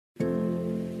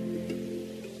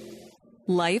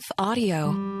Life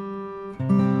Audio.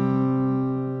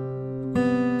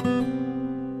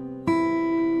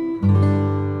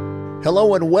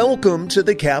 Hello and welcome to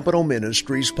the Capital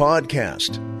Ministries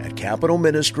podcast. At Capital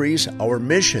Ministries, our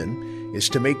mission is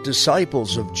to make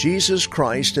disciples of Jesus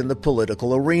Christ in the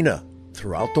political arena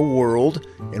throughout the world,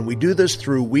 and we do this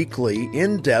through weekly,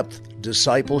 in-depth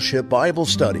discipleship Bible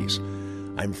studies.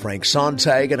 I'm Frank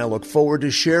Sontag, and I look forward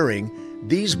to sharing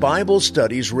these Bible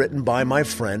studies written by my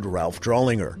friend Ralph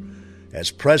Drollinger. As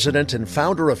president and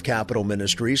founder of Capital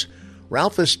Ministries,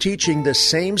 Ralph is teaching the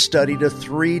same study to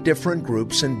 3 different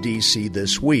groups in D.C.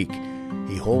 this week.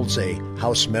 He holds a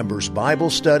House Members Bible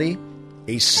Study,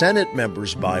 a Senate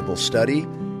Members Bible Study,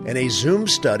 and a Zoom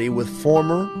study with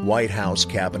former White House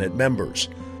cabinet members.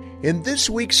 In this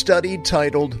week's study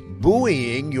titled,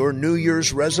 Buoying Your New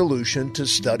Year's Resolution to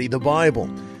Study the Bible,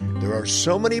 there are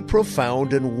so many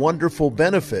profound and wonderful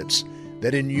benefits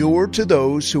that inure to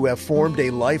those who have formed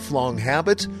a lifelong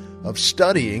habit of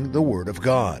studying the Word of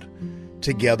God.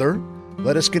 Together,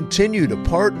 let us continue to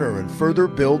partner and further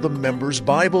build the members'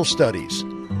 Bible studies.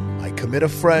 I commit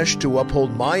afresh to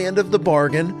uphold my end of the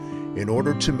bargain in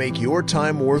order to make your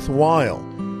time worthwhile,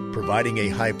 providing a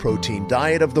high-protein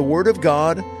diet of the Word of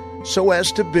God so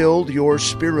as to build your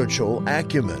spiritual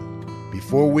acumen.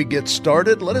 Before we get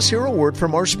started, let us hear a word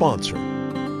from our sponsor.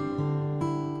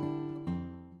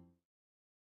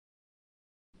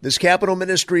 This Capital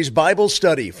Ministries Bible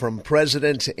study from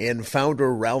President and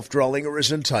founder Ralph Drollinger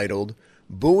is entitled,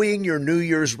 Buoying Your New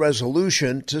Year's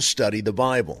Resolution to Study the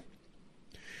Bible.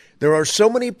 There are so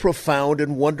many profound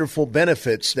and wonderful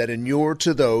benefits that inure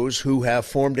to those who have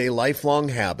formed a lifelong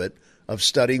habit of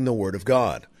studying the Word of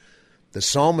God. The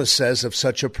psalmist says of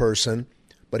such a person,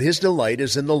 "But his delight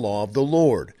is in the law of the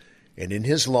Lord, and in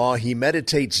his law he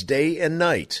meditates day and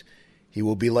night. He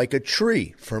will be like a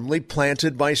tree firmly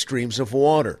planted by streams of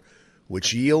water,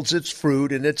 which yields its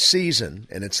fruit in its season,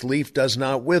 and its leaf does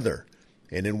not wither.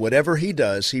 And in whatever he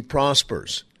does, he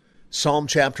prospers." Psalm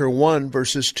chapter 1,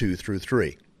 verses 2 through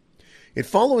 3. It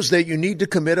follows that you need to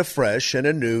commit afresh and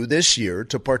anew this year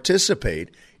to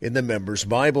participate in the members'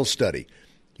 Bible study.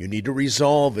 You need to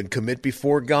resolve and commit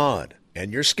before God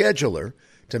and your scheduler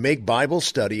to make Bible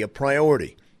study a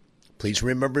priority. Please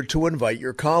remember to invite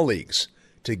your colleagues.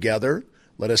 Together,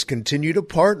 let us continue to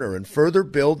partner and further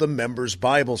build the members'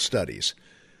 Bible studies.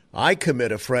 I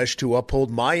commit afresh to uphold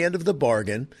my end of the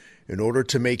bargain in order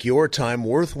to make your time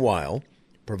worthwhile,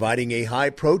 providing a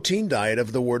high-protein diet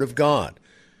of the Word of God,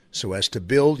 so as to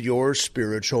build your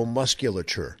spiritual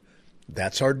musculature.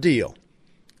 That's our deal.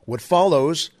 What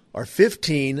follows are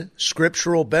 15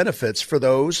 scriptural benefits for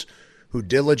those who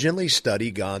diligently study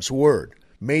God's Word.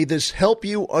 May this help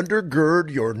you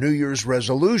undergird your New Year's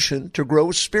resolution to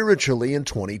grow spiritually in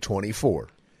 2024.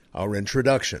 Our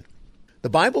introduction. The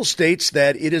Bible states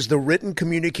that it is the written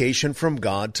communication from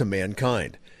God to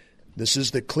mankind. This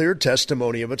is the clear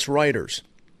testimony of its writers.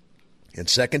 In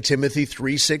 2 Timothy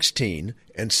 3:16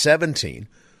 and 17,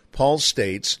 Paul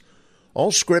states,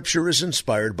 "All Scripture is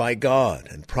inspired by God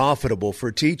and profitable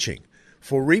for teaching,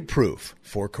 for reproof,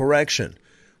 for correction,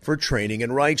 for training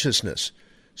in righteousness,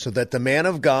 so that the man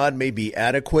of God may be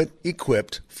adequate,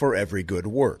 equipped for every good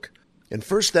work." In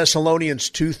 1 Thessalonians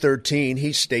 2:13,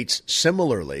 he states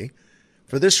similarly,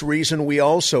 "For this reason we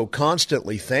also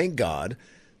constantly thank God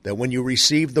that when you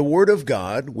received the word of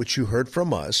God, which you heard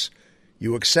from us,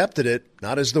 you accepted it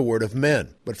not as the word of men,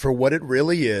 but for what it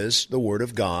really is, the word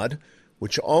of God,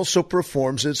 which also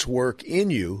performs its work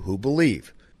in you who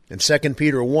believe." In 2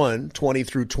 Peter 1:20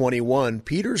 through 21,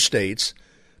 Peter states,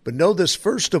 "But know this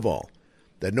first of all,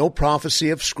 that no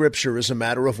prophecy of Scripture is a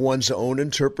matter of one's own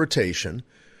interpretation,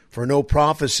 for no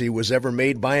prophecy was ever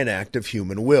made by an act of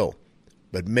human will,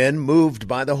 but men moved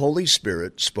by the Holy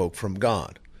Spirit spoke from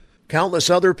God." Countless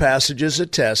other passages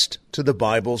attest to the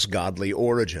Bible's godly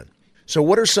origin. So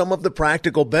what are some of the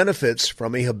practical benefits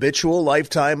from a habitual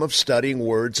lifetime of studying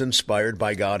words inspired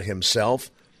by God Himself?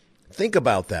 Think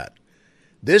about that.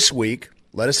 This week,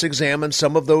 let us examine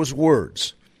some of those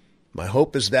words. My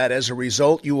hope is that as a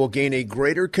result, you will gain a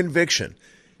greater conviction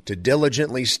to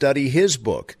diligently study His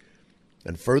book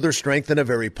and further strengthen a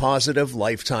very positive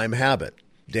lifetime habit.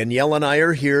 Danielle and I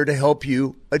are here to help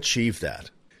you achieve that.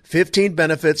 15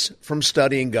 benefits from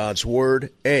studying God's Word.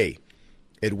 A,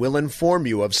 it will inform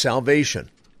you of salvation.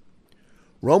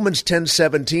 Romans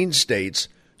 10:17 states,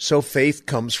 "So faith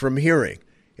comes from hearing,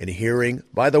 and hearing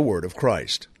by the word of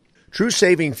Christ." True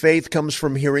saving faith comes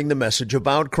from hearing the message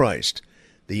about Christ.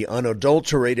 The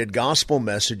unadulterated gospel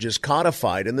message is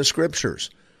codified in the Scriptures.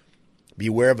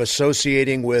 Beware of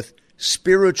associating with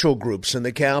spiritual groups in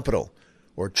the capital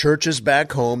or churches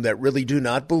back home that really do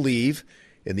not believe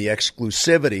in the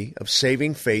exclusivity of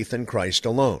saving faith in Christ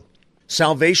alone.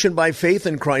 Salvation by faith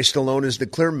in Christ alone is the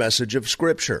clear message of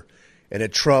Scripture, and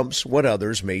it trumps what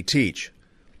others may teach.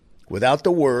 Without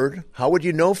the Word, how would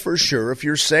you know for sure if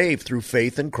you're saved through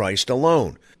faith in Christ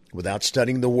alone? Without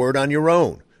studying the Word on your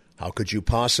own, how could you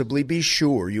possibly be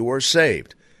sure you are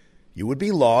saved? You would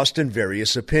be lost in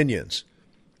various opinions.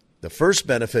 The first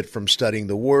benefit from studying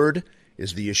the Word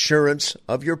is the assurance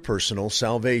of your personal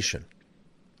salvation.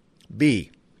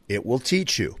 B. It will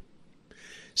teach you.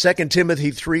 2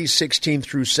 Timothy 3:16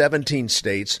 through 17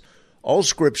 states, "All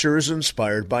Scripture is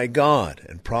inspired by God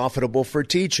and profitable for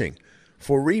teaching,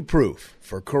 for reproof,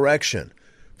 for correction,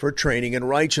 for training in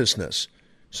righteousness,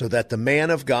 so that the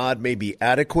man of God may be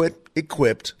adequate,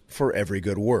 equipped for every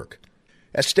good work."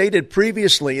 As stated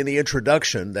previously in the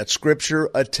introduction that Scripture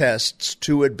attests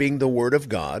to it being the Word of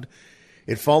God,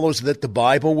 it follows that the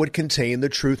Bible would contain the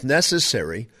truth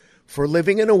necessary for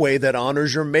living in a way that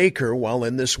honors your Maker while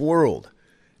in this world,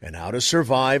 and how to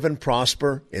survive and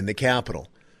prosper in the capital.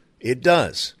 It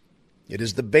does. It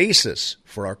is the basis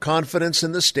for our confidence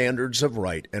in the standards of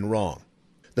right and wrong.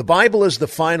 The Bible is the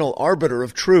final arbiter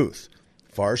of truth,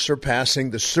 far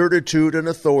surpassing the certitude and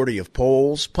authority of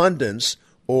polls, pundits,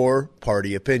 or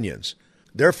party opinions.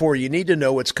 Therefore, you need to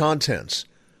know its contents.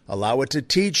 Allow it to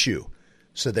teach you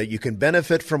so that you can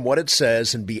benefit from what it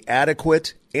says and be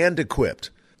adequate and equipped.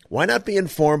 Why not be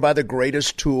informed by the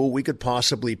greatest tool we could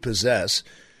possibly possess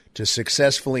to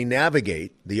successfully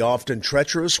navigate the often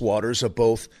treacherous waters of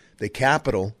both the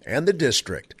capital and the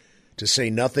district, to say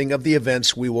nothing of the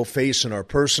events we will face in our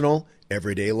personal,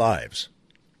 everyday lives?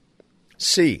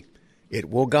 C. It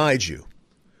will guide you.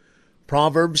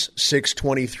 Proverbs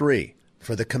 6:23,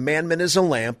 "For the commandment is a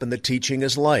lamp and the teaching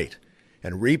is light,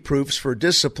 and reproofs for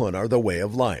discipline are the way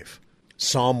of life."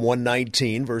 Psalm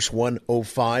 119, verse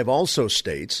 105 also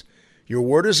states, "Your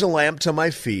word is a lamp to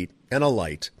my feet and a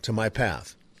light to my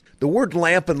path." The word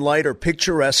lamp and light are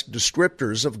picturesque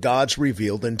descriptors of God's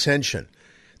revealed intention,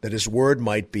 that His word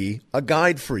might be a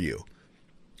guide for you.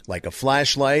 Like a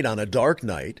flashlight on a dark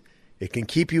night, it can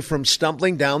keep you from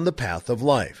stumbling down the path of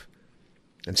life.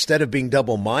 Instead of being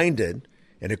double-minded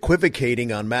and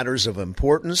equivocating on matters of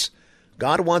importance,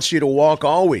 God wants you to walk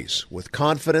always with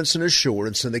confidence and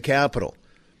assurance in the capital.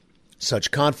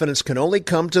 Such confidence can only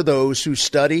come to those who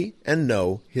study and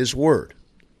know His Word.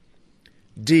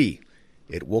 D.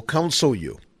 It will counsel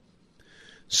you.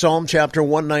 Psalm chapter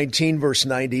 119, verse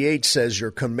 98 says, "Your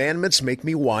commandments make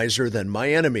me wiser than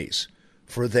my enemies,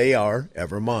 for they are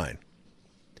ever mine."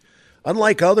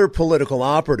 Unlike other political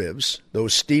operatives,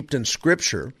 those steeped in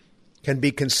Scripture can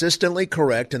be consistently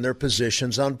correct in their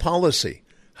positions on policy.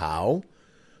 How?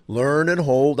 Learn and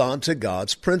hold on to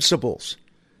God's principles.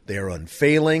 They are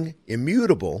unfailing,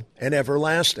 immutable, and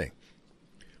everlasting.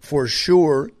 For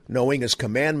sure, knowing His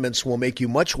commandments will make you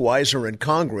much wiser in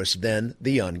Congress than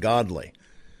the ungodly.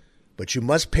 But you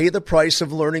must pay the price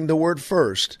of learning the Word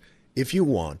first if you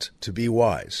want to be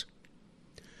wise.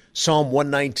 Psalm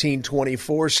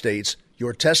 119:24 states,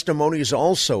 "Your testimonies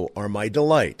also are my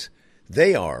delight.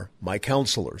 They are my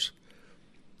counselors."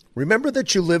 Remember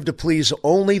that you live to please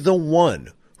only the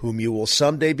one whom you will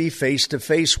someday be face to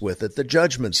face with at the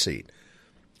judgment seat.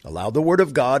 Allow the Word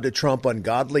of God to trump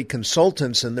ungodly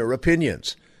consultants and their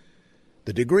opinions.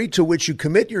 The degree to which you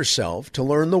commit yourself to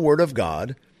learn the Word of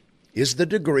God is the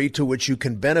degree to which you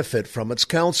can benefit from its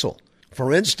counsel.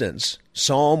 For instance,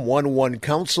 Psalm 1:1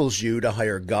 counsels you to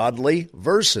hire godly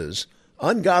versus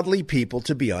ungodly people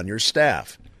to be on your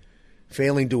staff.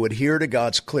 Failing to adhere to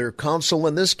God's clear counsel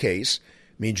in this case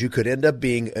means you could end up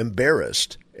being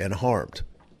embarrassed and harmed.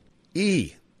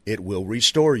 E. It will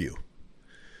restore you.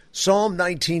 Psalm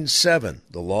 19:7,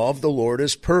 "The law of the Lord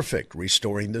is perfect,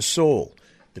 restoring the soul.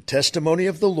 The testimony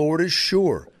of the Lord is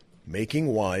sure, making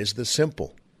wise the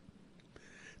simple."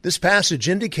 This passage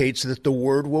indicates that the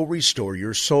Word will restore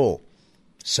your soul.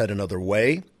 Said another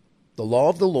way, the law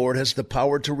of the Lord has the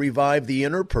power to revive the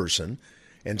inner person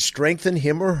and strengthen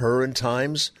him or her in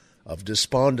times of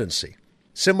despondency.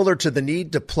 Similar to the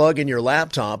need to plug in your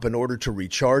laptop in order to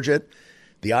recharge it,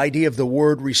 the idea of the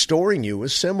Word restoring you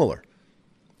is similar.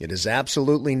 It is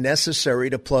absolutely necessary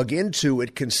to plug into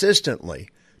it consistently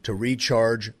to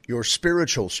recharge your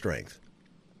spiritual strength.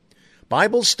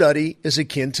 Bible study is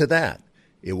akin to that.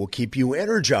 It will keep you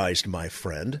energized, my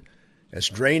friend. As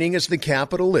draining as the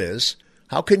capital is,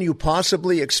 how can you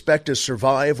possibly expect to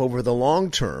survive over the long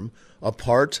term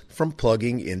apart from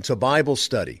plugging into Bible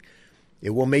study?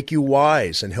 It will make you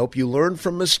wise and help you learn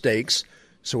from mistakes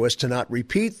so as to not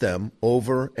repeat them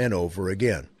over and over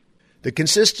again. The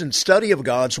consistent study of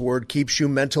God's Word keeps you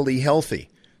mentally healthy,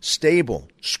 stable,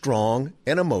 strong,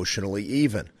 and emotionally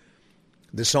even.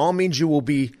 This all means you will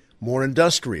be more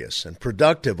industrious and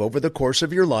productive over the course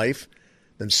of your life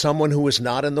than someone who is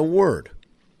not in the Word.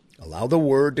 Allow the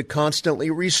Word to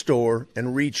constantly restore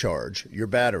and recharge your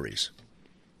batteries.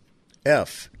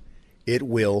 F, it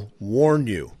will warn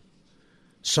you.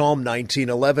 Psalm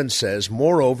 19:11 says,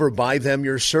 "Moreover, by them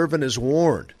your servant is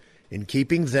warned. In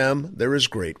keeping them there is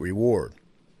great reward."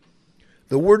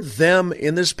 The word "them"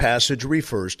 in this passage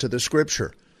refers to the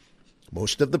Scripture.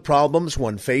 Most of the problems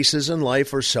one faces in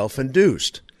life are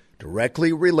self-induced,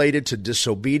 directly related to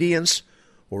disobedience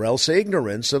or else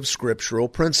ignorance of scriptural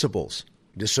principles.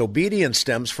 Disobedience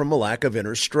stems from a lack of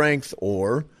inner strength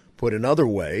or, put another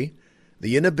way,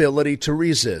 the inability to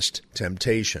resist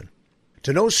temptation.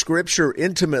 To know Scripture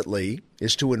intimately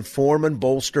is to inform and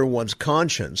bolster one's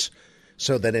conscience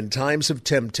so that in times of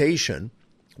temptation,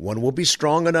 one will be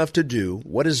strong enough to do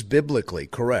what is biblically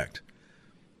correct.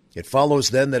 It follows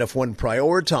then that if one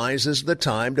prioritizes the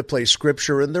time to place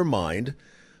Scripture in their mind,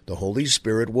 the Holy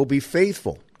Spirit will be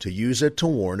faithful to use it to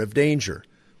warn of danger.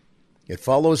 It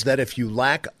follows that if you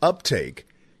lack uptake,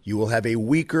 you will have a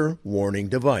weaker warning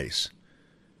device.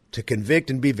 To convict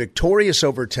and be victorious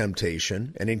over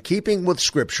temptation, and in keeping with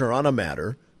Scripture on a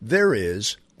matter, there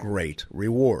is great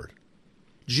reward.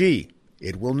 G,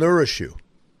 it will nourish you.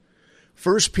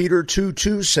 1 Peter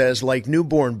 2:2 says, "Like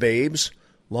newborn babes,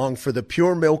 long for the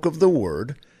pure milk of the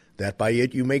Word, that by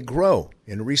it you may grow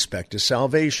in respect to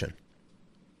salvation."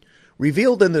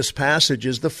 Revealed in this passage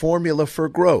is the formula for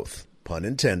growth, pun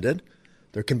intended.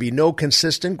 There can be no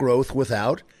consistent growth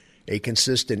without a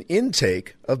consistent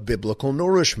intake of biblical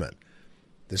nourishment.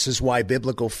 This is why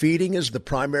biblical feeding is the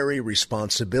primary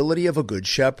responsibility of a good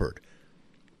shepherd.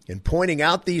 In pointing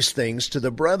out these things to the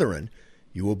brethren,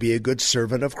 you will be a good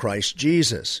servant of Christ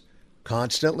Jesus,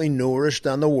 constantly nourished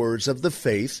on the words of the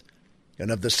faith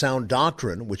and of the sound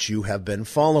doctrine which you have been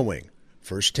following.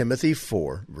 1 Timothy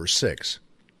 4, verse 6.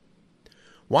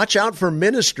 Watch out for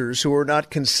ministers who are not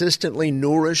consistently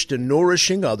nourished and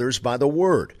nourishing others by the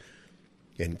Word.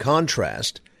 In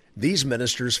contrast, these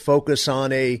ministers focus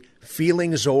on a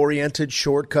feelings-oriented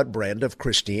shortcut brand of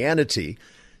Christianity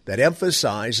that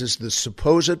emphasizes the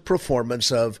supposed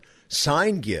performance of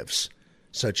sign gifts,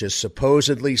 such as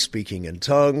supposedly speaking in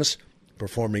tongues,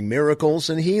 performing miracles,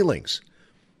 and healings.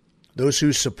 Those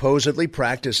who supposedly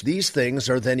practice these things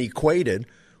are then equated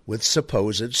with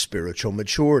supposed spiritual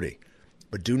maturity.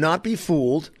 But do not be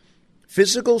fooled.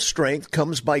 Physical strength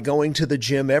comes by going to the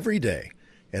gym every day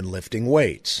and lifting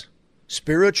weights.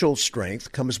 Spiritual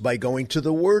strength comes by going to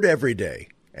the Word every day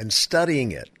and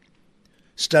studying it.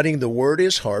 Studying the Word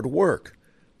is hard work,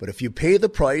 but if you pay the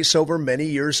price over many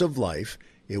years of life,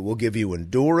 it will give you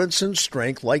endurance and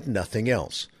strength like nothing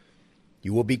else.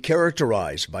 You will be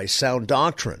characterized by sound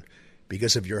doctrine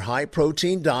because of your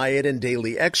high-protein diet and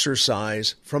daily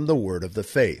exercise from the Word of the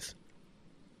faith.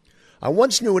 I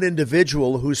once knew an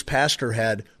individual whose pastor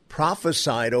had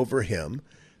prophesied over him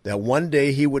that one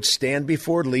day he would stand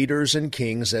before leaders and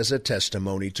kings as a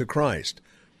testimony to Christ.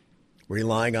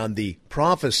 Relying on the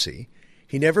prophecy,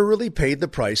 he never really paid the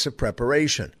price of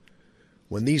preparation.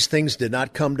 When these things did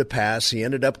not come to pass, he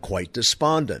ended up quite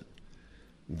despondent.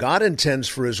 God intends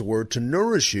for His Word to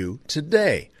nourish you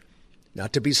today,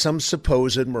 not to be some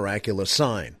supposed miraculous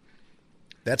sign.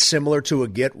 That's similar to a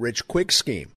get-rich-quick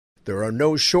scheme. There are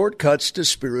no shortcuts to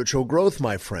spiritual growth,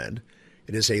 my friend.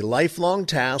 It is a lifelong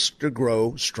task to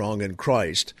grow strong in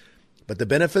Christ, but the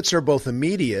benefits are both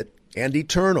immediate and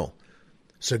eternal.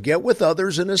 So get with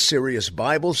others in a serious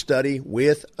Bible study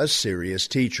with a serious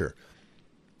teacher.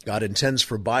 God intends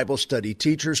for Bible study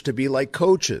teachers to be like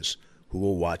coaches who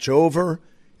will watch over,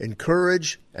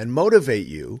 encourage, and motivate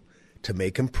you to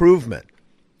make improvement,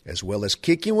 as well as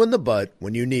kick you in the butt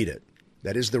when you need it.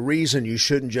 That is the reason you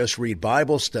shouldn't just read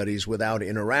Bible studies without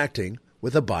interacting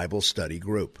with a Bible study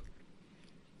group.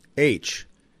 H,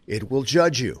 it will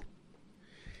judge you.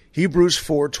 Hebrews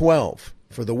 4:12,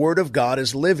 for the Word of God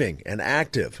is living and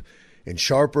active and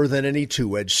sharper than any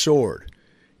two-edged sword,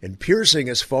 and piercing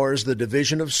as far as the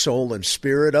division of soul and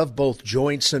spirit, of both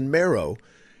joints and marrow,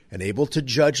 and able to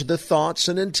judge the thoughts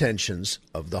and intentions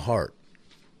of the heart.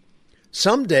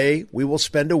 Someday we will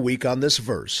spend a week on this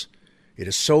verse. It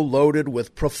is so loaded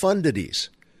with profundities.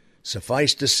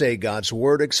 Suffice to say, God's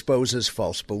Word exposes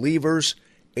false believers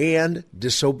and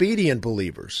disobedient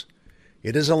believers.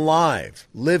 It is alive,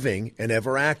 living, and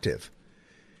ever active.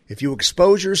 If you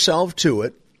expose yourself to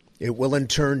it, it will in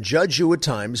turn judge you at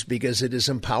times because it is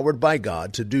empowered by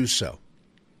God to do so.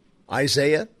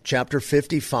 Isaiah chapter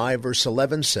 55 verse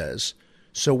 11 says,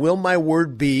 "So will my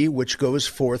word be which goes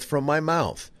forth from my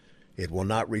mouth. It will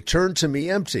not return to me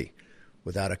empty,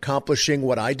 without accomplishing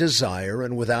what I desire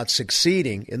and without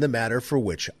succeeding in the matter for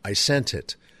which I sent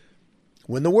it.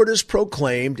 When the word is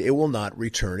proclaimed, it will not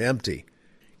return empty.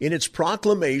 In its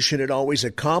proclamation, it always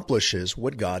accomplishes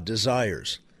what God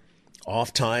desires.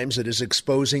 Oftentimes, it is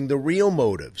exposing the real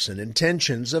motives and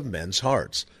intentions of men's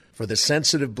hearts. For the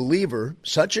sensitive believer,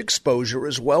 such exposure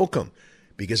is welcome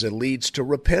because it leads to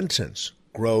repentance,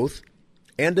 growth,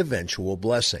 and eventual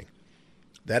blessing.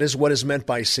 That is what is meant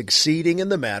by succeeding in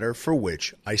the matter for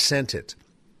which I sent it.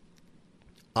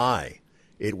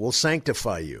 It will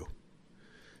sanctify you.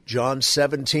 John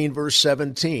 17, verse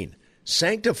 17,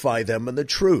 sanctify them in the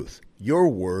truth. Your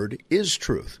word is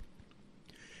truth.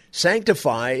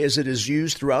 Sanctify, as it is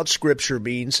used throughout Scripture,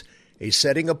 means a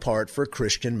setting apart for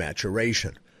Christian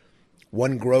maturation.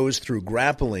 One grows through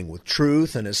grappling with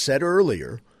truth, and as said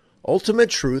earlier, ultimate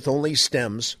truth only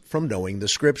stems from knowing the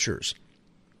Scriptures.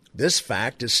 This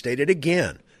fact is stated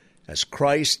again as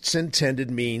Christ's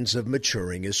intended means of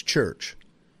maturing His church.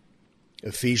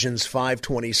 Ephesians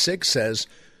 5:26 says,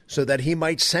 so that He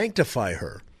might sanctify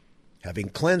her, having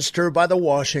cleansed her by the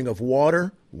washing of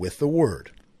water with the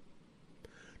Word.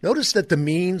 Notice that the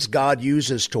means God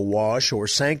uses to wash or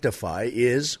sanctify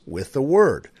is with the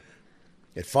Word.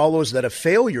 It follows that a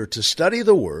failure to study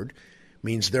the Word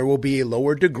means there will be a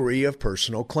lower degree of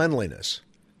personal cleanliness.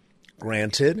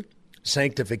 Granted,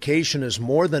 sanctification is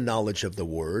more than knowledge of the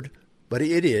Word, but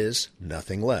it is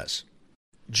nothing less.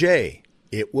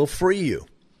 It will free you.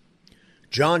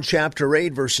 John chapter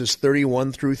 8, verses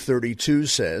 31 through 32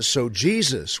 says, so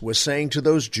Jesus was saying to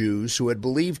those Jews who had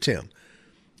believed Him,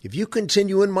 if you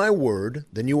continue in my word,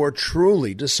 then you are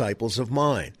truly disciples of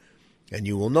mine, and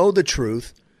you will know the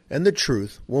truth, and the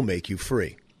truth will make you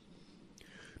free.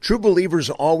 True believers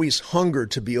always hunger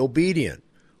to be obedient,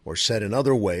 or said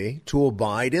another way, to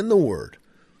abide in the word.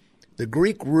 The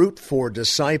Greek root for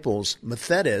disciples,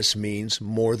 mathetes, means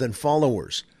more than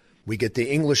followers. We get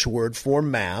the English word for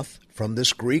math from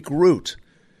this Greek root,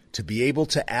 to be able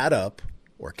to add up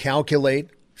or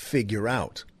calculate, figure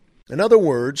out. In other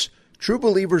words, true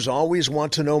believers always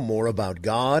want to know more about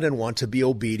God and want to be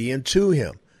obedient to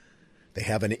Him. They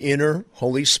have an inner,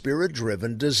 Holy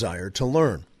Spirit-driven desire to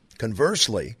learn.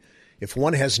 Conversely, if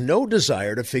one has no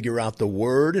desire to figure out the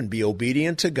Word and be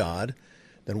obedient to God,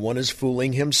 then one is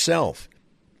fooling himself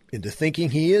into thinking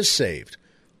he is saved,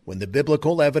 when the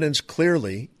biblical evidence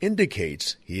clearly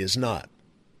indicates he is not.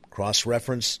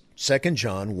 Cross-reference 2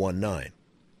 John 1:9.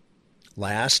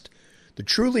 Last, the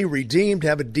truly redeemed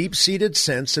have a deep-seated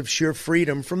sense of sheer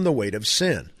freedom from the weight of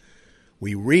sin.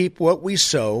 We reap what we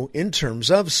sow in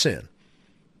terms of sin.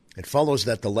 It follows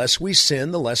that the less we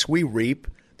sin, the less we reap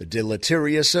the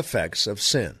deleterious effects of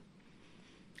sin.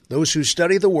 Those who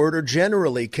study the Word are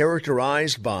generally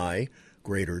characterized by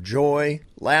greater joy,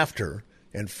 laughter,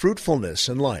 and fruitfulness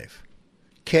in life.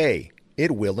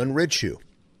 It will enrich you.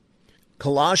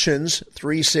 Colossians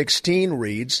 3:16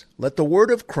 reads, let the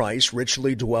word of Christ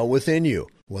richly dwell within you,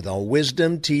 with all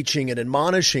wisdom teaching and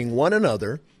admonishing one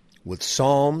another with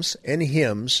psalms and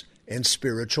hymns and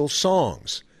spiritual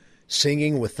songs,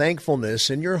 singing with thankfulness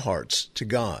in your hearts to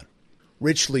God.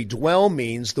 Richly dwell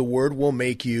means the word will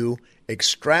make you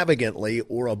extravagantly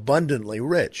or abundantly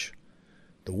rich.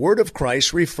 The word of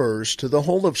Christ refers to the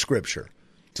whole of Scripture.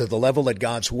 To the level that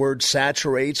God's word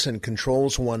saturates and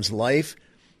controls one's life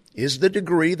is the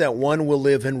degree that one will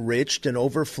live enriched and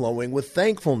overflowing with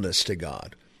thankfulness to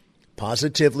God,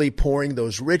 positively pouring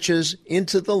those riches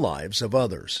into the lives of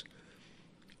others.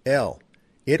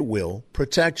 It will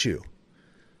protect you.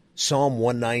 Psalm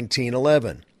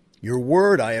 119:11. Your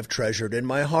word I have treasured in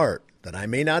my heart, that I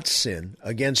may not sin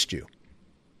against you.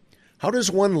 How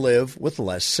does one live with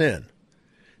less sin?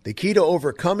 The key to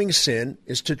overcoming sin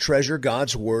is to treasure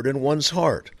God's word in one's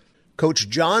heart. Coach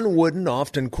John Wooden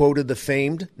often quoted the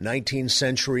famed 19th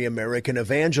century American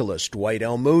evangelist Dwight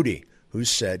L. Moody, who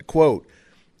said, quote,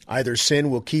 either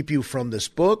sin will keep you from this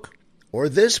book, or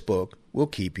this book will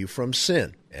keep you from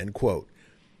sin, end quote.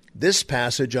 This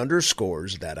passage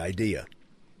underscores that idea.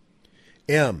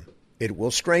 It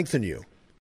will strengthen you.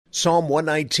 Psalm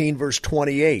 119, verse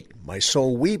 28, my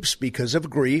soul weeps because of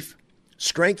grief.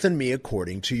 Strengthen me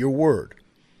according to your word.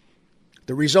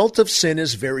 The result of sin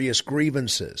is various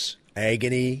grievances,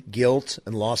 agony, guilt,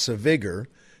 and loss of vigor,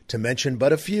 to mention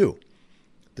but a few.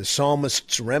 The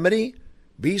psalmist's remedy,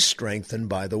 be strengthened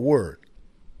by the word.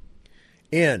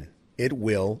 It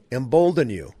will embolden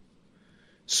you.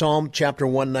 Psalm chapter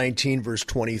 119, verse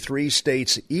 23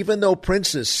 states, even though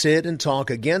princes sit and talk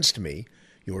against me,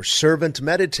 your servant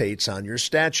meditates on your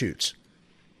statutes.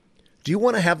 Do you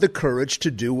want to have the courage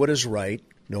to do what is right,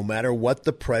 no matter what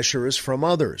the pressure is from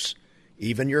others,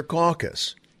 even your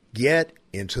caucus? Get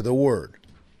into the Word.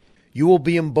 You will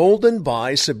be emboldened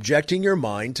by subjecting your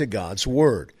mind to God's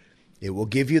Word. It will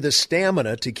give you the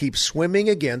stamina to keep swimming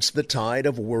against the tide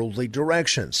of worldly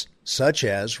directions, such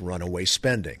as runaway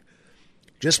spending.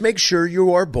 Just make sure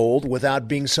you are bold without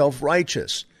being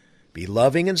self-righteous. Be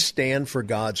loving and stand for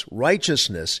God's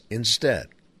righteousness instead.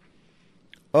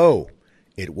 Oh,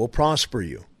 it will prosper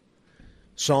you.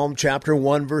 Psalm chapter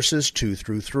 1, verses 2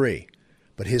 through 3.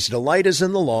 But his delight is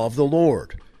in the law of the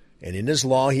Lord, and in his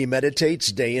law he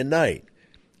meditates day and night.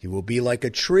 He will be like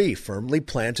a tree firmly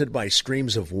planted by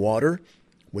streams of water,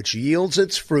 which yields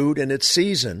its fruit in its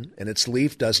season, and its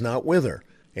leaf does not wither.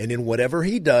 And in whatever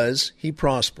he does, he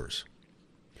prospers.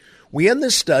 We end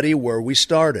this study where we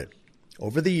started.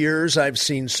 Over the years, I've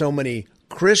seen so many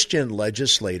Christian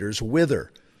legislators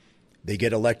wither. They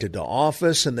get elected to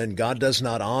office, and then God does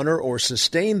not honor or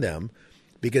sustain them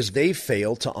because they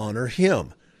fail to honor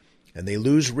him. And they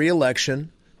lose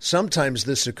re-election. Sometimes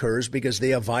this occurs because they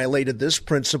have violated this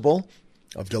principle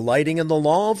of delighting in the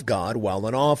law of God while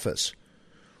in office.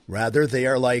 Rather, they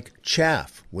are like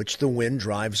chaff, which the wind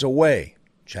drives away.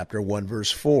 Chapter 1,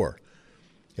 verse 4.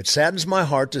 It saddens my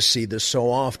heart to see this so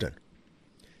often.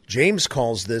 James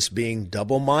calls this being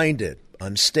double-minded,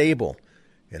 unstable,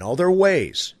 in all their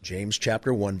ways. James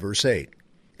chapter 1, verse 8.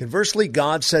 Conversely,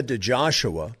 God said to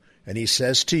Joshua, and he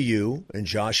says to you in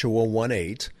Joshua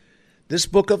 1:8, this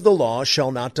book of the law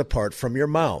shall not depart from your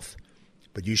mouth,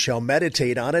 but you shall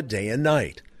meditate on it day and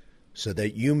night, so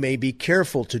that you may be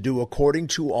careful to do according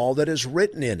to all that is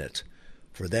written in it.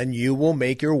 For then you will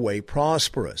make your way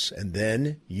prosperous, and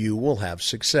then you will have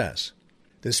success.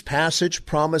 This passage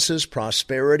promises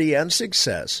prosperity and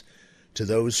success to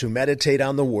those who meditate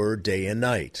on the Word day and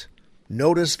night.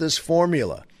 Notice this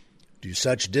formula. Do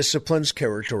such disciplines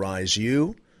characterize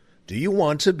you? Do you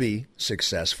want to be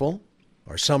successful?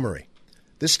 Our summary.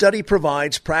 This study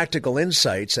provides practical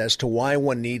insights as to why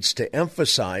one needs to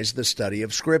emphasize the study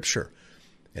of Scripture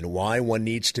and why one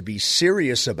needs to be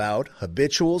serious about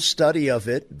habitual study of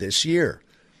it this year.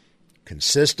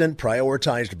 Consistent,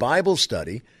 prioritized Bible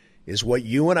study is what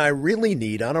you and I really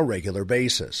need on a regular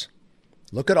basis.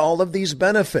 Look at all of these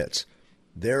benefits.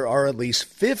 There are at least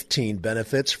 15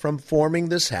 benefits from forming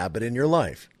this habit in your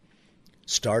life.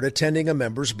 Start attending a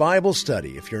member's Bible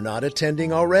study if you're not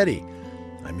attending already.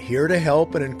 I'm here to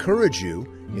help and encourage you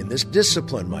in this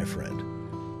discipline, my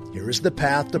friend. Here is the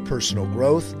path to personal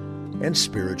growth and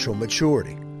spiritual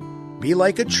maturity. Be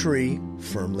like a tree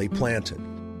firmly planted.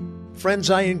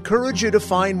 Friends, I encourage you to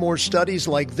find more studies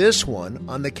like this one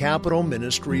on the Capital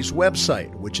Ministries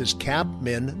website, which is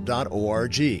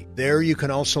capmin.org. There you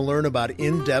can also learn about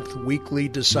in-depth weekly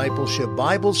discipleship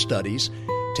Bible studies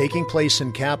taking place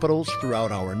in capitals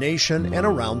throughout our nation and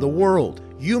around the world.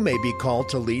 You may be called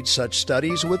to lead such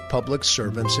studies with public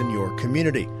servants in your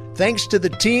community. Thanks to the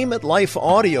team at Life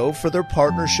Audio for their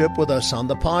partnership with us on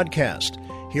the podcast.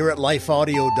 Here at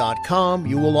lifeaudio.com,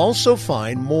 you will also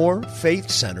find more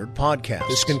faith-centered podcasts.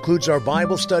 This concludes our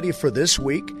Bible study for this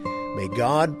week. May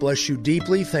God bless you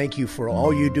deeply. Thank you for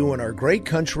all you do in our great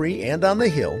country and on the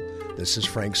Hill. This is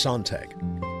Frank Sontag.